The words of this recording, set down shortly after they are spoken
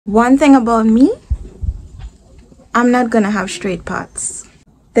One thing about me, I'm not gonna have straight parts.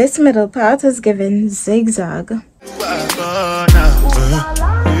 This middle part is given zigzag.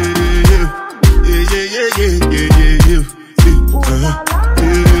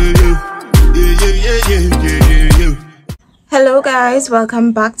 Hello guys,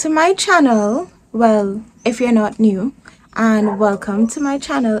 welcome back to my channel. Well, if you're not new, and welcome to my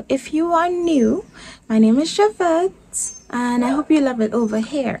channel if you are new. My name is Javette and I hope you love it over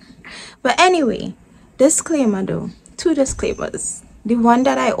here. But anyway, disclaimer though, two disclaimers. The one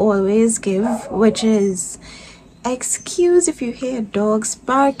that I always give, which is excuse if you hear dogs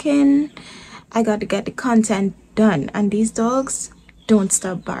barking. I got to get the content done and these dogs don't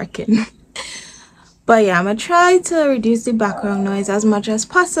stop barking. But yeah, I'm gonna try to reduce the background noise as much as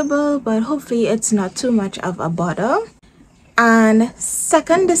possible, but hopefully it's not too much of a bother. And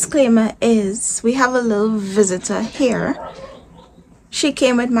second disclaimer is we have a little visitor here. She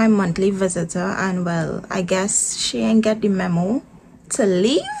came with my monthly visitor and well, I guess she ain't get the memo to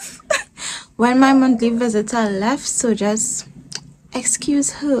leave when my monthly visitor left, so just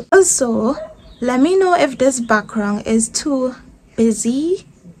excuse her. Also, let me know if this background is too busy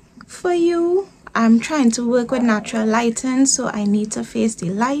for you. I'm trying to work with natural lighting, so I need to face the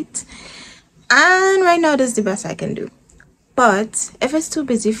light, and right now this is the best I can do. But if it's too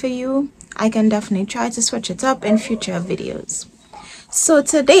busy for you, I can definitely try to switch it up in future videos. So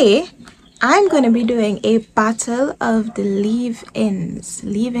today I'm going to be doing a battle of the leave-ins,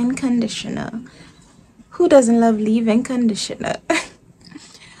 leave-in conditioner. Who doesn't love leave-in conditioner?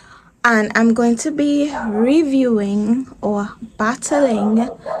 And I'm going to be reviewing or battling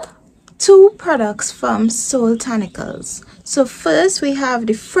two products from Soultanicals. So first we have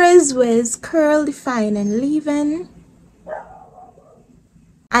the Frizz Whiz Curl Defining Leave-In,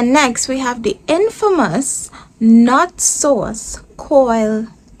 and next we have the infamous Not Sauce Coil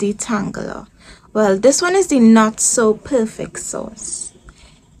Detangler. Well, this one is the Not So Perfect Sauce.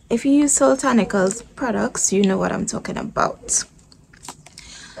 If you use Soultanicals products, you know what I'm talking about.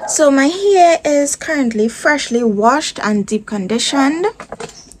 So my hair is currently freshly washed and deep conditioned.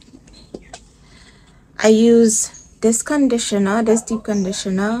 I use this conditioner, this deep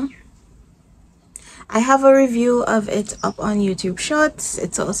conditioner. I have a review of it up on YouTube Shorts.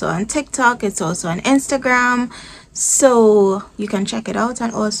 It's also on TikTok. It's also on Instagram. So you can check it out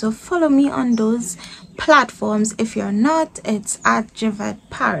and also follow me on those platforms. If you're not, it's at Javette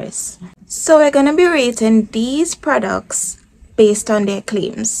Paris. So we're going to be rating these products based on their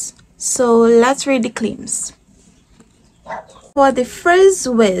claims. So let's read the claims. For the Frizz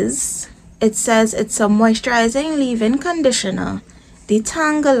Whiz, it says it's a moisturizing leave-in conditioner,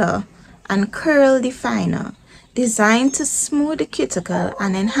 detangler, and curl definer designed to smooth the cuticle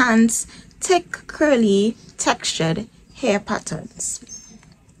and enhance thick, curly, textured hair patterns.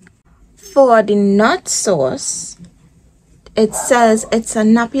 For the Nut Sauce, it says it's a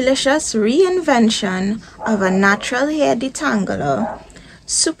nappylicious reinvention of a natural hair detangler,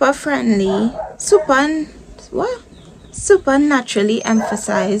 super naturally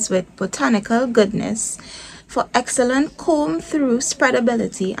emphasized with botanical goodness for excellent comb through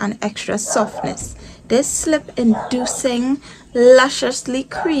spreadability and extra softness. This slip inducing lusciously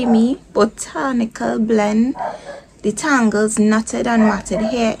creamy botanical blend detangles knotted and matted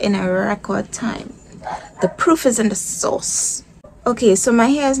hair in a record time. The proof is in the sauce. Okay, so my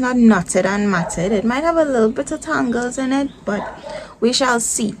hair is not knotted and matted. It might have a little bit of tangles in it, but we shall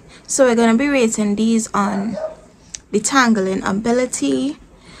see. So we're going to be rating these on detangling ability,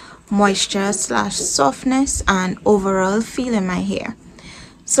 moisture / softness, and overall feel in my hair.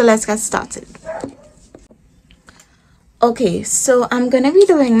 So let's get started. Okay, so I'm gonna be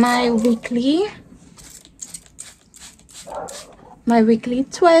doing my weekly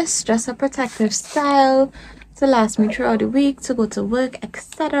twist, just a protective style to last me throughout the week, to go to work,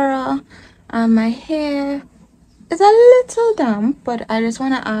 etc. And my hair is a little damp, but I just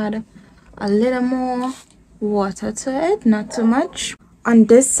want to add a little more water to it, not too much. On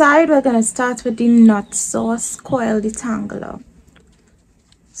this side, we're going to start with the Nut Sauce Coil Detangler.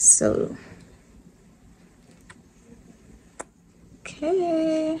 So,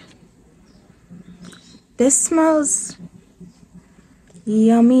 okay. This smells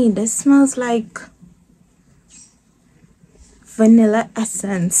yummy. This smells like vanilla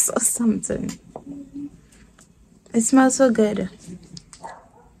essence or something. It smells so good.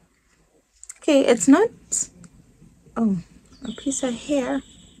 Okay, it's not... Oh, a piece of hair.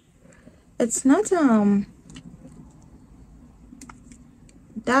 It's not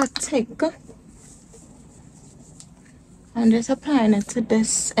that thick. I'm just applying it to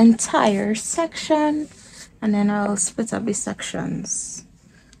this entire section, and then I'll split up the sections.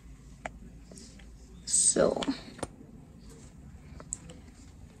 So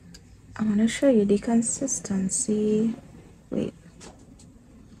I'm gonna show you the consistency. Wait.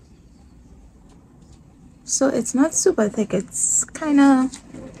 So it's not super thick, it's kind of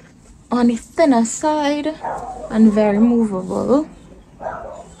on the thinner side and very movable.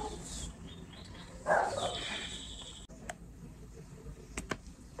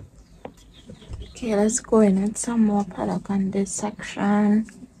 Okay, let's go in with some more product on this section.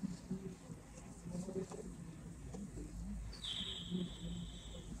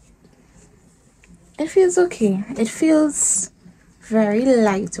 It feels okay. It feels very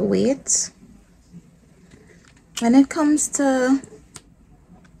lightweight. When it comes to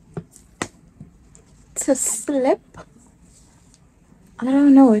slip, I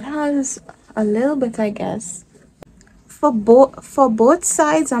don't know, it has a little bit, I guess. For both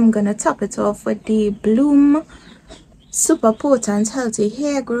sides, I'm gonna top it off with the Bloom Super Potent Healthy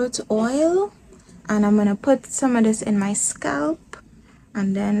Hair Growth Oil, and I'm gonna put some of this in my scalp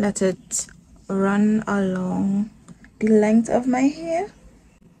and then let it run along the length of my hair.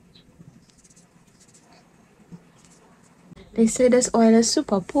 They say this oil is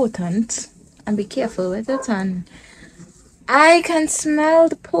super potent, and be careful with it, and I can smell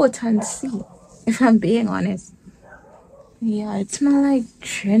the potency, if I'm being honest. Yeah, it smells like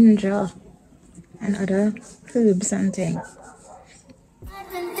ginger and other herbs and things.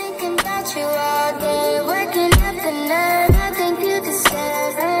 I've been thinking about you all day, waking up the night. I think you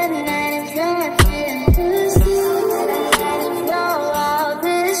deserve a night if you're my feeling thirsty. I know all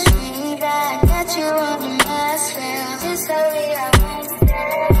this dream, I got you on the last rail. Just hurry up.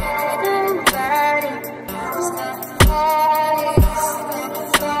 Nobody stop the party, stop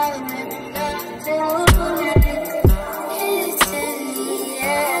falling in love. It's in the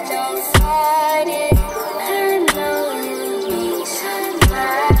air, don't fight it. I know you need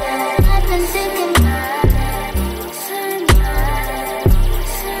somebody. I've been thinking about somebody,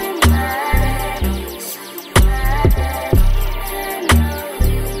 somebody, somebody. I know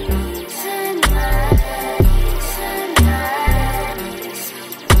you need somebody, somebody, somebody.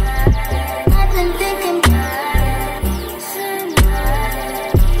 I've been thinking about somebody, somebody, somebody.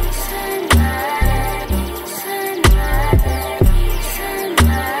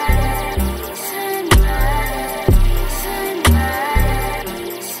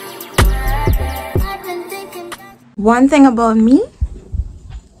 One thing about me,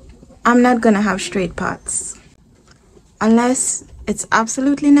 I'm not gonna have straight parts unless it's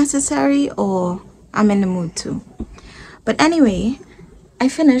absolutely necessary or I'm in the mood to. But anyway, I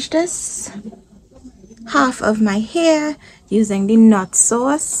finished this half of my hair using the nut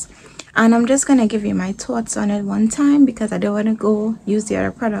sauce, and I'm just gonna give you my thoughts on it one time because I don't want to go use the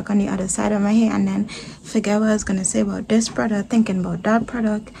other product on the other side of my hair and then forget what I was gonna say about this product, thinking about that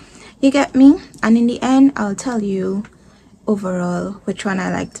product. You get me? And in the end, I'll tell you overall which one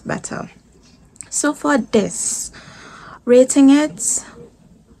I liked better. So for this, rating it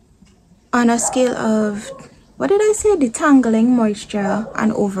on a scale of, what did I say? Detangling, moisture,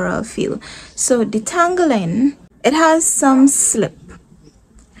 and overall feel. So detangling, it has some slip,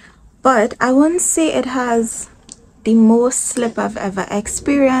 but I wouldn't say it has the most slip I've ever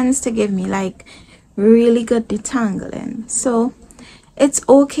experienced to give me like really good detangling. So it's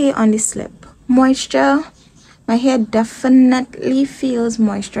okay on the slip. Moisture, my hair definitely feels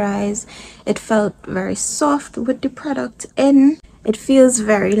moisturized. It felt very soft with the product in. It feels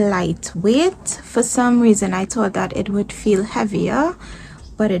very lightweight. For some reason I thought that it would feel heavier,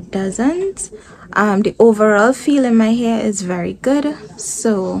 but it doesn't. The overall feel in my hair is very good.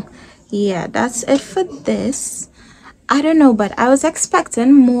 So yeah, that's it for this. I don't know, but I was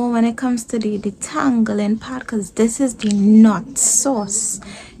expecting more when it comes to the detangling part, because this is the nut sauce,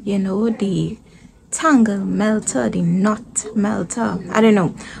 you know, the tangle melter, the nut melter. I don't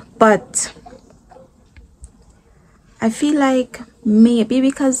know, but I feel like maybe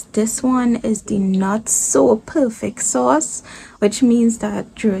because this one is the not so perfect sauce, which means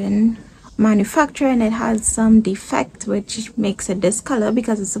that during manufacturing it has some defect which makes it this color,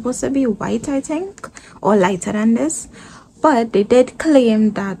 because it's supposed to be white, I think, or lighter than this. But they did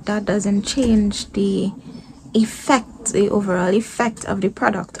claim that that doesn't change the effect, the overall effect of the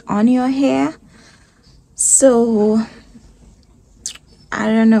product on your hair. So I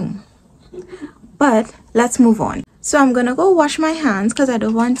don't know, but let's move on. So I'm gonna go wash my hands because I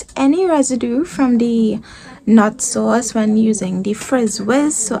don't want any residue from the nut sauce when using the Frizz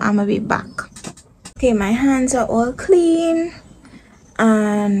Whiz. So I'm gonna be back. Okay, my hands are all clean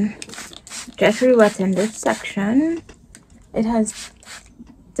and just re-wetting this section. It has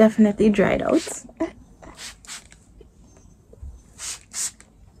definitely dried out.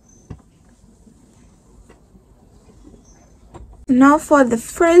 Now for the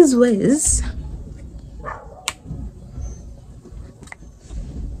Frizz Whiz.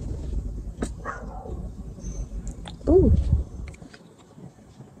 Ooh.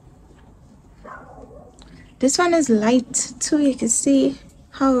 This one is light too. You can see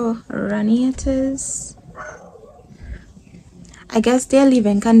how runny it is. I guess their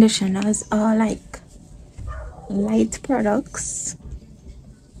leave-in conditioners are like light products.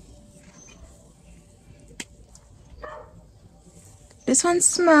 This one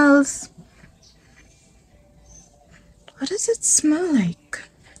smells, what does it smell like?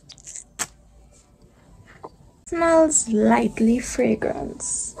 It smells lightly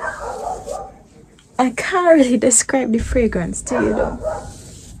fragrance. I can't really describe the fragrance to you though.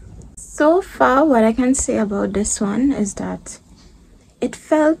 So far what I can say about this one is that it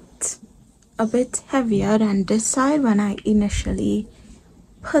felt a bit heavier than this side when I initially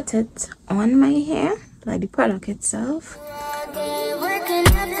put it on my hair, like the product itself.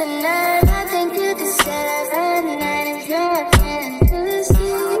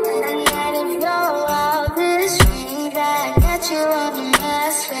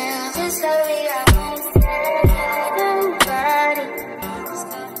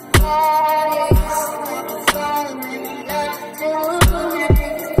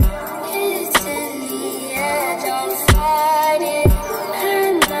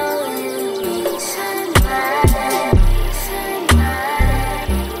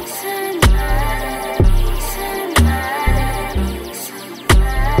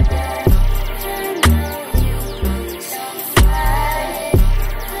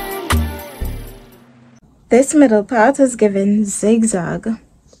 This middle part is given zigzag.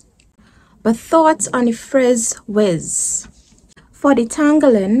 But thoughts on the Frizz Whiz. For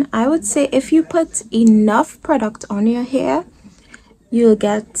detangling, I would say if you put enough product on your hair, you'll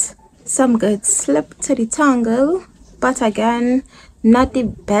get some good slip to detangle. But again, not the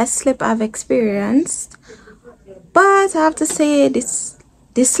best slip I've experienced. But I have to say this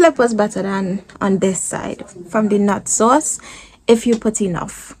slip was better than on this side from the nut sauce if you put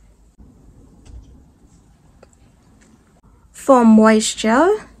enough. For moisture,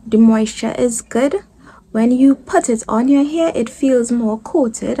 the moisture is good. When you put it on your hair, it feels more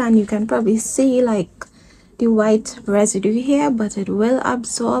coated and you can probably see like the white residue here, but it will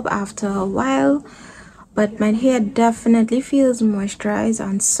absorb after a while. But my hair definitely feels moisturized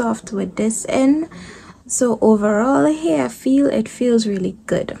and soft with this in. So overall hair feel, it feels really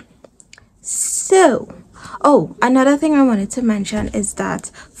good. So, oh, another thing I wanted to mention is that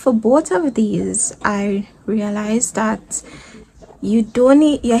for both of these, I realized that you don't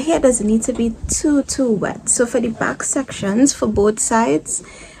need, your hair doesn't need to be too wet. So for the back sections for both sides,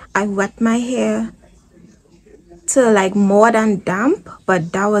 I wet my hair to like more than damp,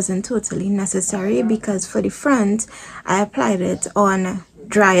 but that wasn't totally necessary because for the front I applied it on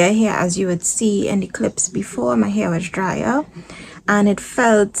drier hair. As you would see in the clips before, my hair was drier and it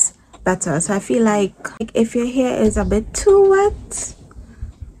felt better. So I feel like if your hair is a bit too wet,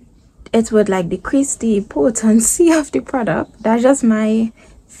 it would like decrease the potency of the product. That's just my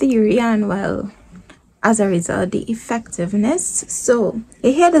theory, and well, as a result, the effectiveness. So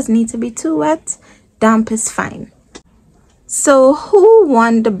your hair doesn't need to be too wet, damp is fine. So who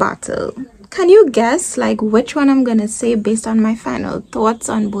won the battle? Can you guess like which one I'm gonna say based on my final thoughts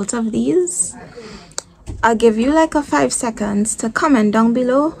on both of these? I'll give you like a 5 seconds to comment down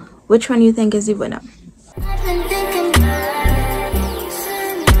below which one you think is the winner.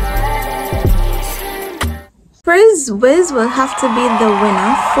 Frizz Whiz will have to be the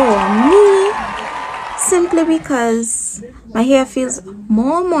winner for me, simply because my hair feels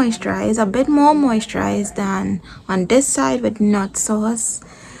more moisturized, a bit more moisturized than on this side with nut sauce,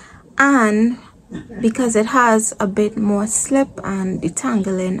 and because it has a bit more slip and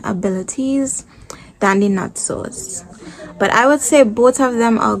detangling abilities than the nut sauce. But I would say both of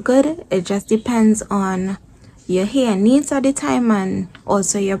them are good. It just depends on your hair needs at the time and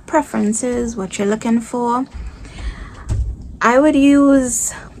also your preferences, what you're looking for. I would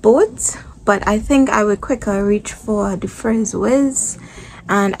use both, but I think I would quicker reach for the Frizz Whiz,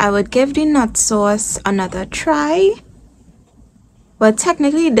 and I would give the nut sauce another try. But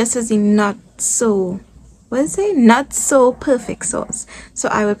technically this is the not so perfect sauce, so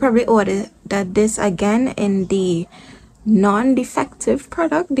I would probably order this again in the non-defective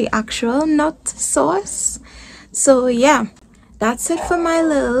product, the actual nut sauce. So yeah, that's it for my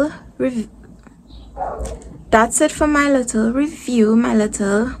little review. That's it for my little review, my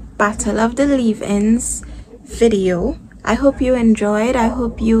little battle of the leave-ins video. I hope you enjoyed. I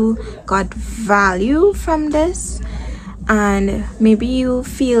hope you got value from this. and maybe you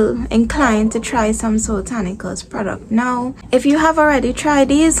feel inclined to try some Soultanicals product now. If you have already tried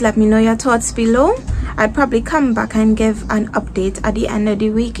these, let me know your thoughts below. I'd probably come back and give an update at the end of the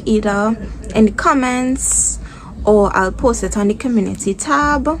week, either in the comments or I'll post it on the community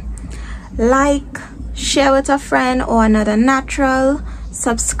tab. Like, share with a friend or another natural,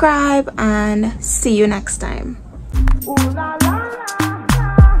 subscribe, and see you next time. Ooh,